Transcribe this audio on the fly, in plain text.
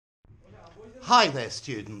Hi there,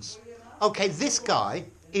 students. Okay, this guy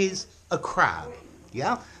is a crab,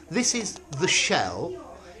 yeah? This is the shell,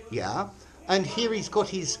 yeah? And here he's got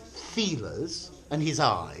his feelers and his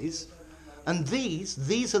eyes. And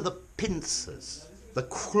these are the pincers, the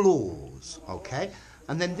claws, okay?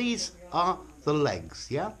 And then these are the legs,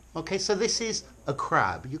 yeah? Okay, so this is a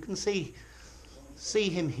crab. You can see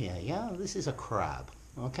him here, yeah? This is a crab,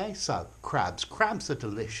 okay? So, crabs are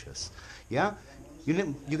delicious, yeah? You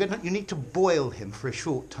need to boil him for a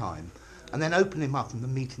short time and then open him up and the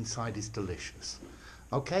meat inside is delicious.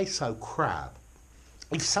 Okay, so crab.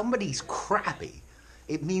 If somebody's crabby,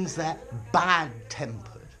 it means they're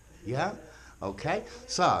bad-tempered, yeah? Okay,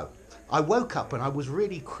 so I woke up and I was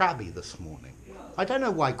really crabby this morning. I don't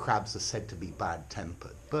know why crabs are said to be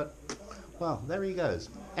bad-tempered, but, well, there he goes.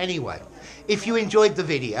 Anyway, if you enjoyed the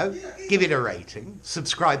video, give it a rating,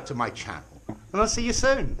 subscribe to my channel, and I'll see you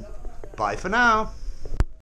soon. Bye for now.